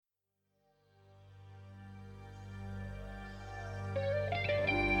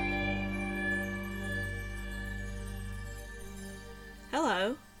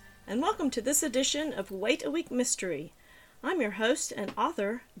and welcome to this edition of Wait a Week Mystery. I'm your host and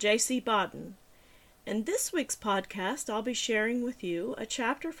author, J.C. Bodden. In this week's podcast, I'll be sharing with you a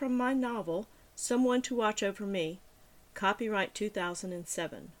chapter from my novel, Someone to Watch Over Me, copyright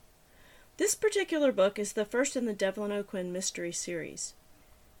 2007. This particular book is the first in the Devlin O'Quinn mystery series.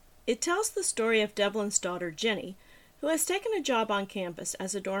 It tells the story of Devlin's daughter, Jenny, who has taken a job on campus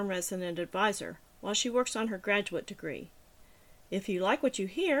as a dorm resident advisor while she works on her graduate degree. If you like what you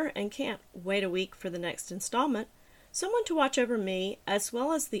hear and can't wait a week for the next installment, Someone to Watch Over Me, as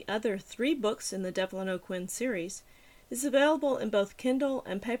well as the other 3 books in the Devlin O'Quinn series, is available in both Kindle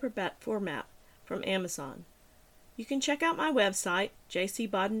and paperback format from Amazon. You can check out my website,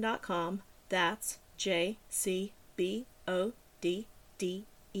 jcbodden.com, that's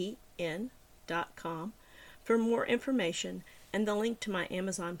jcbodden.com, for more information and the link to my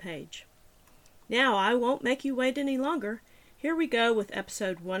Amazon page. Now, I won't make you wait any longer. Here we go with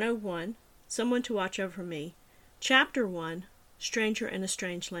episode 101, Someone to Watch Over Me, Chapter 1, Stranger in a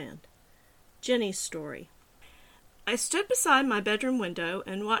Strange Land. Jenny's story. I stood beside my bedroom window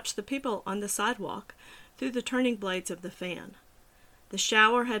and watched the people on the sidewalk through the turning blades of the fan. The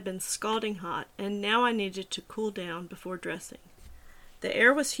shower had been scalding hot, and now I needed to cool down before dressing. The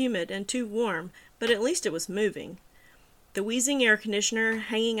air was humid and too warm, but at least it was moving. The wheezing air conditioner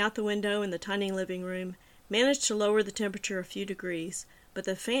hanging out the window in the tiny living room managed to lower the temperature a few degrees, but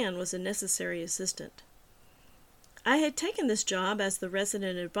the fan was a necessary assistant. I had taken this job as the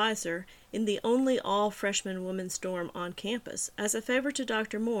resident advisor in the only all-freshman women's dorm on campus as a favor to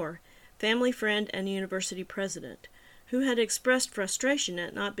Dr. Moore, family friend and university president, who had expressed frustration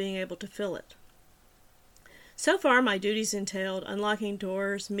at not being able to fill it. So far, my duties entailed unlocking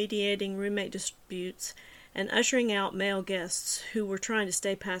doors, mediating roommate disputes, and ushering out male guests who were trying to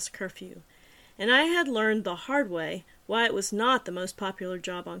stay past curfew. And I had learned the hard way why it was not the most popular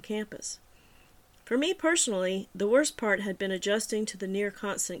job on campus. For me personally, the worst part had been adjusting to the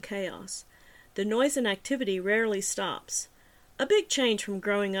near-constant chaos. The noise and activity rarely stops. A big change from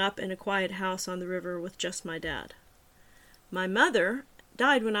growing up in a quiet house on the river with just my dad. My mother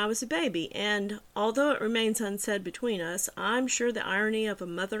died when I was a baby, and although it remains unsaid between us, I'm sure the irony of a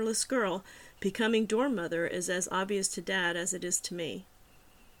motherless girl becoming dorm mother is as obvious to Dad as it is to me.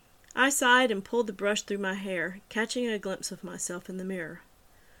 I sighed and pulled the brush through my hair, catching a glimpse of myself in the mirror.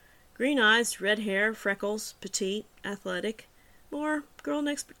 Green eyes, red hair, freckles, petite, athletic, more girl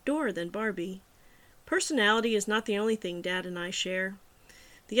next door than Barbie. Personality is not the only thing Dad and I share.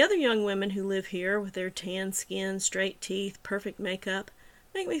 The other young women who live here, with their tan skin, straight teeth, perfect makeup,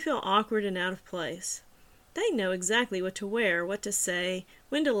 make me feel awkward and out of place. They know exactly what to wear, what to say,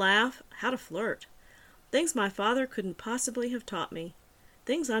 when to laugh, how to flirt. Things my father couldn't possibly have taught me.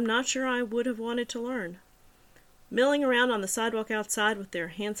 Things I'm not sure I would have wanted to learn. Milling around on the sidewalk outside with their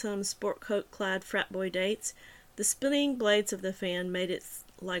handsome, sport coat-clad frat boy dates, the spinning blades of the fan made it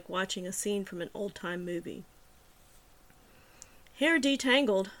like watching a scene from an old-time movie. Hair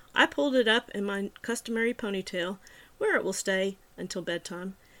detangled, I pulled it up in my customary ponytail, where it will stay until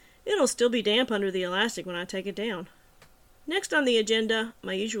bedtime. It'll still be damp under the elastic when I take it down. Next on the agenda,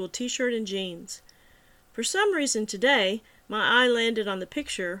 my usual t-shirt and jeans. For some reason today, my eye landed on the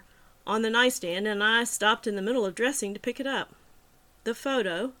picture on the nightstand, and I stopped in the middle of dressing to pick it up. The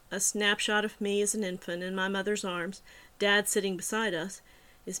photo, a snapshot of me as an infant in my mother's arms, Dad sitting beside us,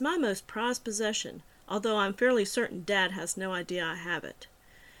 is my most prized possession, although I'm fairly certain Dad has no idea I have it.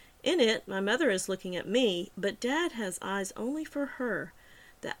 In it, my mother is looking at me, but Dad has eyes only for her,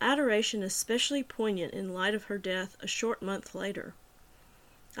 the adoration especially poignant in light of her death a short month later.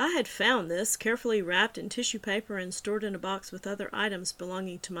 I had found this, carefully wrapped in tissue paper and stored in a box with other items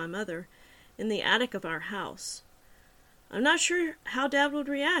belonging to my mother, in the attic of our house. I'm not sure how Dad would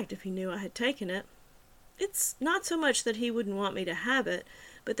react if he knew I had taken it. It's not so much that he wouldn't want me to have it,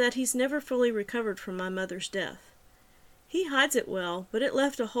 but that he's never fully recovered from my mother's death. He hides it well, but it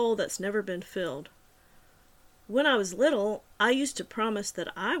left a hole that's never been filled. When I was little, I used to promise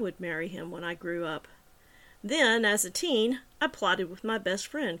that I would marry him when I grew up. Then, as a teen, I plotted with my best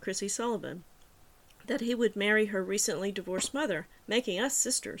friend, Chrissy Sullivan, that he would marry her recently divorced mother, making us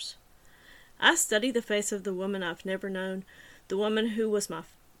sisters. I study the face of the woman I've never known, the woman who was my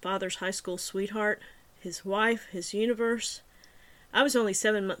father's high school sweetheart, his wife, his universe. I was only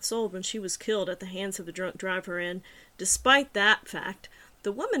 7 months old when she was killed at the hands of a drunk driver, and, despite that fact,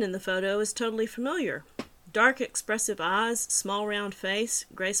 the woman in the photo is totally familiar. Dark, expressive eyes, small round face,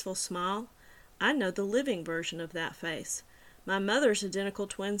 graceful smile. I know the living version of that face. My mother's identical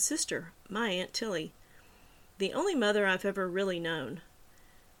twin sister, my Aunt Tilly. The only mother I've ever really known.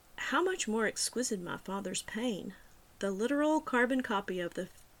 How much more exquisite my father's pain. The literal carbon copy of the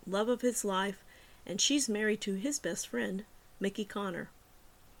love of his life, and she's married to his best friend, Mickey Connor.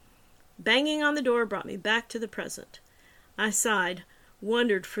 Banging on the door brought me back to the present. I sighed,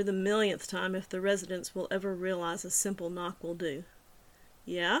 wondered for the millionth time if the residents will ever realize a simple knock will do.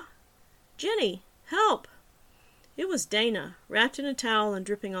 Yeah? Jenny, help! It was Dana, wrapped in a towel and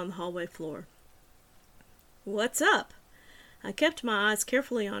dripping on the hallway floor. What's up? I kept my eyes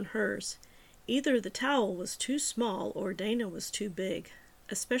carefully on hers. Either the towel was too small or Dana was too big,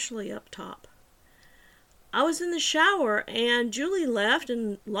 especially up top. I was in the shower and Julie left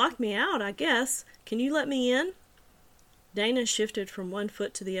and locked me out, I guess. Can you let me in? Dana shifted from one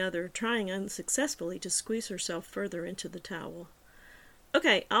foot to the other, trying unsuccessfully to squeeze herself further into the towel.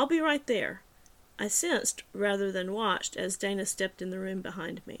 Okay, I'll be right there. I sensed, rather than watched, as Dana stepped in the room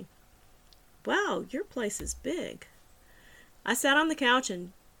behind me. Wow, your place is big. I sat on the couch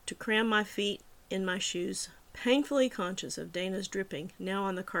and to cram my feet in my shoes, painfully conscious of Dana's dripping now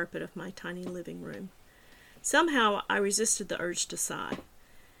on the carpet of my tiny living room. Somehow I resisted the urge to sigh.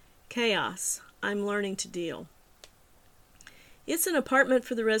 Chaos. I'm learning to deal. It's an apartment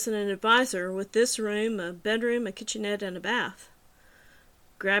for the resident advisor, with this room, a bedroom, a kitchenette, and a bath.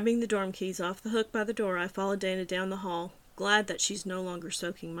 Grabbing the dorm keys off the hook by the door, I followed Dana down the hall, glad that she's no longer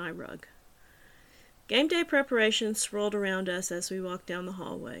soaking my rug. Game day preparations swirled around us as we walked down the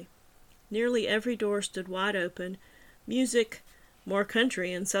hallway. Nearly every door stood wide open, music, more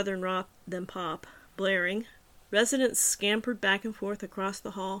country and southern rock than pop, blaring. Residents scampered back and forth across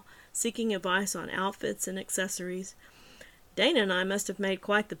the hall, seeking advice on outfits and accessories. Dana and I must have made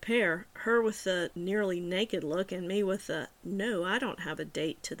quite the pair, her with the nearly naked look and me with the no, I don't have a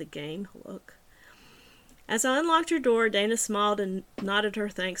date to the game look. As I unlocked her door, Dana smiled and nodded her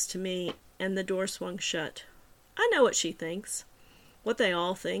thanks to me, and the door swung shut. I know what she thinks, what they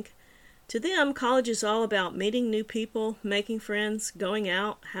all think. To them, college is all about meeting new people, making friends, going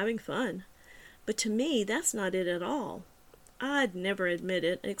out, having fun. But to me, that's not it at all. I'd never admit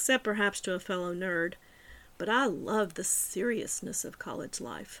it, except perhaps to a fellow nerd, but I love the seriousness of college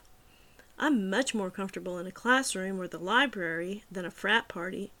life. I'm much more comfortable in a classroom or the library than a frat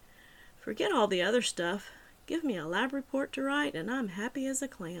party. Forget all the other stuff. Give me a lab report to write, and I'm happy as a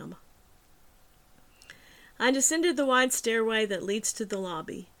clam. I descended the wide stairway that leads to the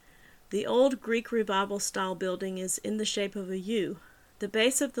lobby. The old Greek Revival-style building is in the shape of a U, the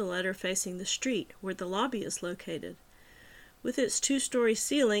base of the letter facing the street where the lobby is located. With its 2-story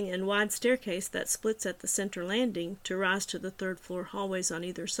ceiling and wide staircase that splits at the center landing to rise to the third-floor hallways on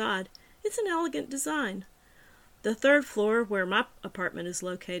either side, it's an elegant design. The third floor, where my apartment is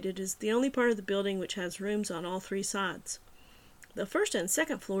located, is the only part of the building which has rooms on all 3 sides. The first and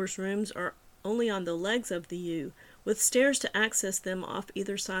second floor's rooms are only on the legs of the U, with stairs to access them off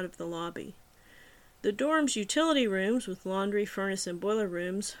either side of the lobby. The dorm's utility rooms, with laundry, furnace, and boiler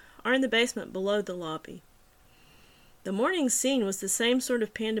rooms, are in the basement below the lobby. The morning's scene was the same sort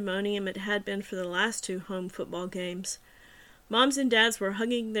of pandemonium it had been for the last 2 home football games. Moms and dads were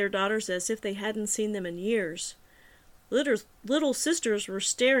hugging their daughters as if they hadn't seen them in years. Little sisters were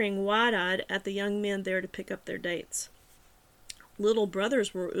staring wide-eyed at the young men there to pick up their dates. Little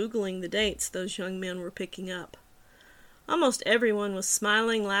brothers were oogling the dates those young men were picking up. Almost everyone was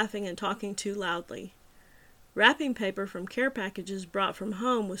smiling, laughing, and talking too loudly. Wrapping paper from care packages brought from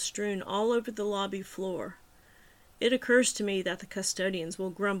home was strewn all over the lobby floor. It occurs to me that the custodians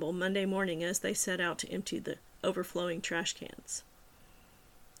will grumble Monday morning as they set out to empty the overflowing trash cans.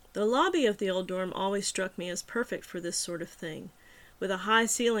 The lobby of the old dorm always struck me as perfect for this sort of thing, with a high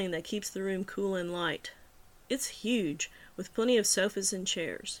ceiling that keeps the room cool and light. It's huge, with plenty of sofas and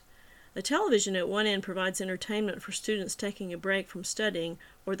chairs. A television at one end provides entertainment for students taking a break from studying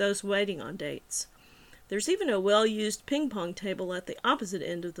or those waiting on dates. There's even a well-used ping-pong table at the opposite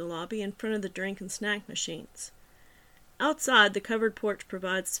end of the lobby in front of the drink and snack machines. Outside, the covered porch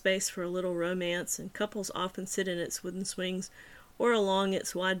provides space for a little romance, and couples often sit in its wooden swings or along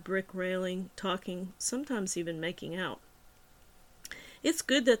its wide brick railing, talking, sometimes even making out. It's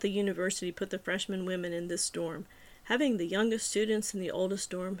good that the university put the freshman women in this dorm. Having the youngest students in the oldest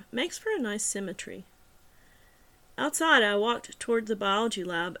dorm makes for a nice symmetry. Outside, I walked toward the biology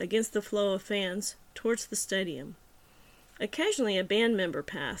lab against the flow of fans towards the stadium. Occasionally a band member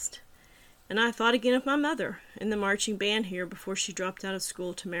passed, and I thought again of my mother in the marching band here before she dropped out of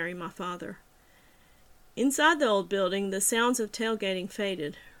school to marry my father. Inside the old building, the sounds of tailgating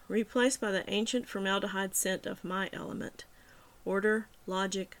faded, replaced by the ancient formaldehyde scent of my element: order,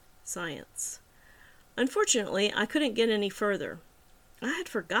 logic, science. Unfortunately, I couldn't get any further. I had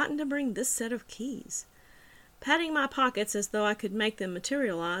forgotten to bring this set of keys. Patting my pockets as though I could make them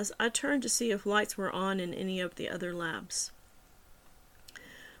materialize, I turned to see if lights were on in any of the other labs.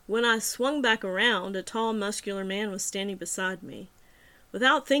 When I swung back around, a tall, muscular man was standing beside me.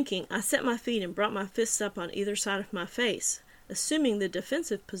 Without thinking, I set my feet and brought my fists up on either side of my face, assuming the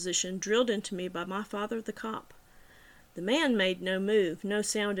defensive position drilled into me by my father, the cop. The man made no move, no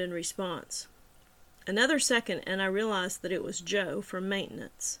sound in response. Another second, and I realized that it was Joe from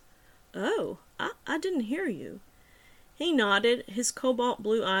maintenance. "Oh, I didn't hear you." He nodded, his cobalt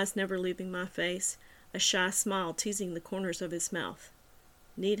blue eyes never leaving my face, a shy smile teasing the corners of his mouth.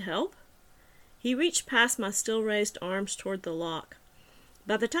 "Need help?" He reached past my still raised arms toward the lock.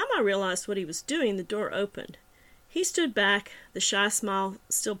 By the time I realized what he was doing, the door opened. He stood back, the shy smile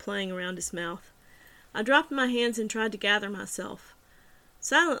still playing around his mouth. I dropped my hands and tried to gather myself.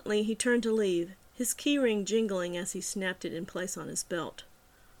 Silently, he turned to leave, his key ring jingling as he snapped it in place on his belt.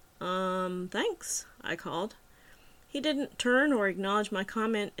 Thanks," I called. He didn't turn or acknowledge my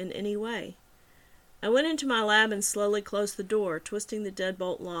comment in any way. I went into my lab and slowly closed the door, twisting the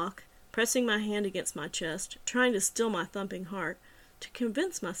deadbolt lock, pressing my hand against my chest, trying to still my thumping heart, to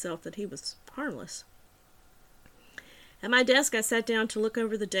convince myself that he was harmless. At my desk, I sat down to look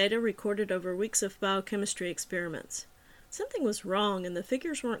over the data recorded over weeks of biochemistry experiments. Something was wrong, and the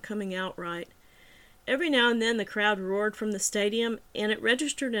figures weren't coming out right. Every now and then the crowd roared from the stadium, and it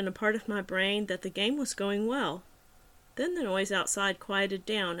registered in a part of my brain that the game was going well. Then the noise outside quieted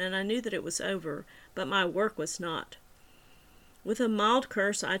down, and I knew that it was over, but my work was not. With a mild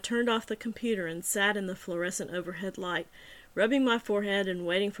curse, I turned off the computer and sat in the fluorescent overhead light, rubbing my forehead and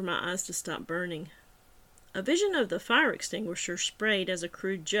waiting for my eyes to stop burning. A vision of the fire extinguisher sprayed as a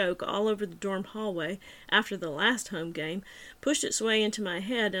crude joke all over the dorm hallway after the last home game pushed its way into my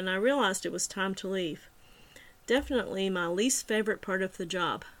head, and I realized it was time to leave. Definitely my least favorite part of the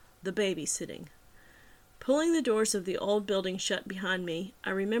job, the babysitting. Pulling the doors of the old building shut behind me, I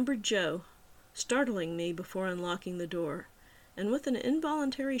remembered Joe, startling me before unlocking the door, and with an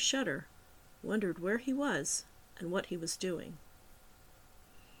involuntary shudder, wondered where he was and what he was doing.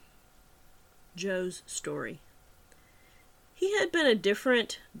 Joe's story. He had been a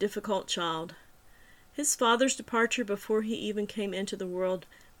different, difficult child. His father's departure before he even came into the world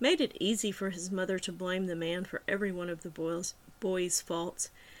made it easy for his mother to blame the man for every one of the boy's faults,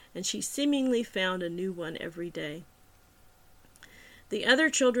 and she seemingly found a new one every day. The other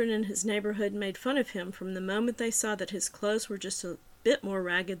children in his neighborhood made fun of him from the moment they saw that his clothes were just a bit more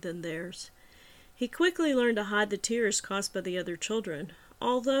ragged than theirs. He quickly learned to hide the tears caused by the other children,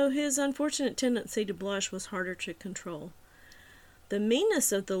 although his unfortunate tendency to blush was harder to control. The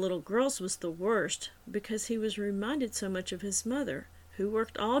meanness of the little girls was the worst, because he was reminded so much of his mother, who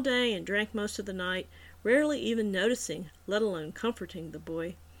worked all day and drank most of the night, rarely even noticing, let alone comforting the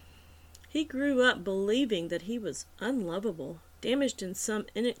boy. He grew up believing that he was unlovable, damaged in some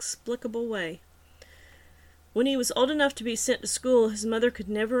inexplicable way. When he was old enough to be sent to school, his mother could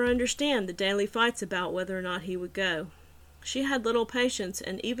never understand the daily fights about whether or not he would go. She had little patience,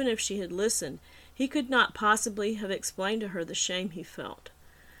 and even if she had listened, he could not possibly have explained to her the shame he felt.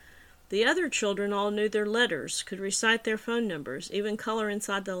 The other children all knew their letters, could recite their phone numbers, even color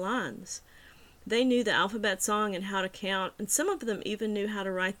inside the lines. They knew the alphabet song and how to count, and some of them even knew how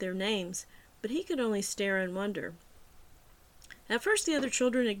to write their names, but he could only stare and wonder. At first the other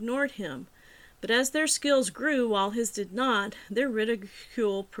children ignored him, but as their skills grew while his did not, their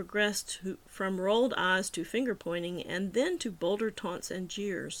ridicule progressed from rolled eyes to finger-pointing, and then to bolder taunts and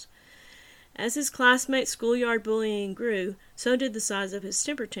jeers. As his classmates' schoolyard bullying grew, so did the size of his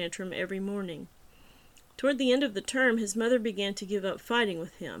temper tantrum every morning. Toward the end of the term, his mother began to give up fighting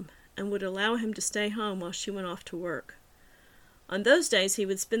with him, and would allow him to stay home while she went off to work. On those days he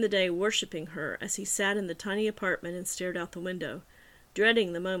would spend the day worshiping her as he sat in the tiny apartment and stared out the window,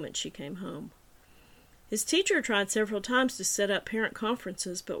 dreading the moment she came home. His teacher tried several times to set up parent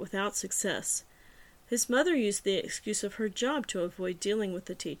conferences, but without success. His mother used the excuse of her job to avoid dealing with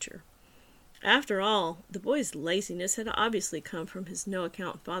the teacher. After all, the boy's laziness had obviously come from his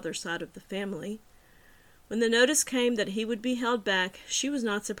no-account father's side of the family. When the notice came that he would be held back, she was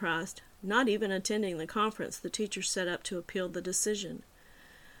not surprised, not even attending the conference the teacher set up to appeal the decision.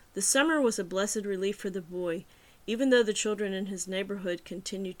 The summer was a blessed relief for the boy, even though the children in his neighborhood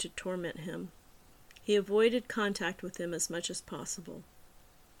continued to torment him. He avoided contact with them as much as possible.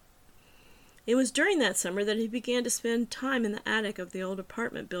 It was during that summer that he began to spend time in the attic of the old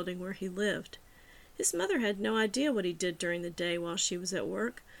apartment building where he lived. His mother had no idea what he did during the day while she was at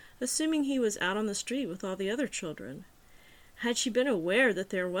work, assuming he was out on the street with all the other children. Had she been aware that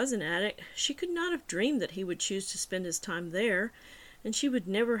there was an attic, she could not have dreamed that he would choose to spend his time there, and she would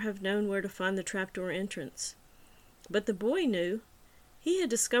never have known where to find the trapdoor entrance. But the boy knew. He had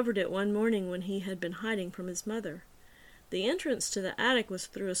discovered it one morning when he had been hiding from his mother. The entrance to the attic was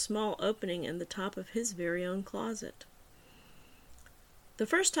through a small opening in the top of his very own closet. The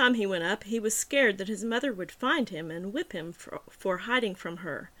first time he went up, he was scared that his mother would find him and whip him for hiding from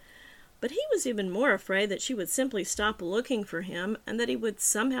her. But he was even more afraid that she would simply stop looking for him and that he would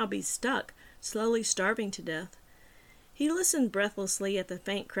somehow be stuck, slowly starving to death. He listened breathlessly at the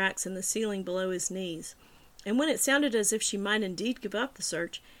faint cracks in the ceiling below his knees, and when it sounded as if she might indeed give up the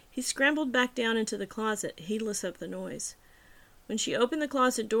search, he scrambled back down into the closet, heedless of the noise. When she opened the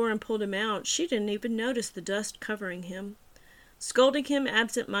closet door and pulled him out, she didn't even notice the dust covering him. Scolding him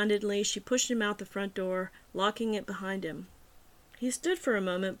absent-mindedly, she pushed him out the front door, locking it behind him. He stood for a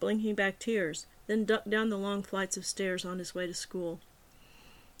moment, blinking back tears, then ducked down the long flights of stairs on his way to school.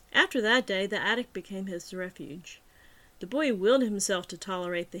 After that day, the attic became his refuge. The boy willed himself to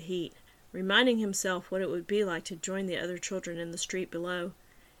tolerate the heat, reminding himself what it would be like to join the other children in the street below.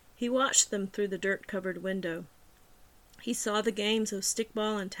 He watched them through the dirt-covered window. He saw the games of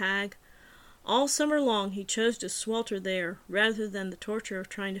stickball and tag. All summer long he chose to swelter there, rather than the torture of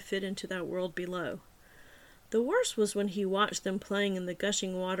trying to fit into that world below. The worst was when he watched them playing in the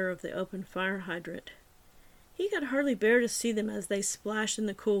gushing water of the open fire hydrant. He could hardly bear to see them as they splashed in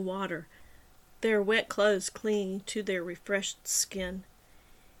the cool water, their wet clothes clinging to their refreshed skin.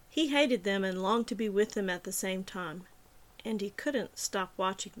 He hated them and longed to be with them at the same time, and he couldn't stop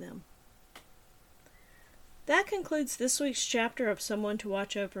watching them. That concludes this week's chapter of Someone to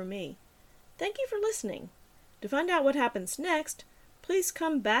Watch Over Me. Thank you for listening. To find out what happens next, please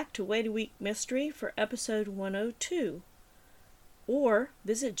come back to Wait a Week Mystery for episode 102, or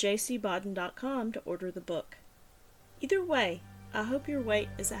visit jcbodden.com to order the book. Either way, I hope your wait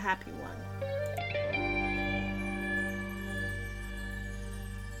is a happy one.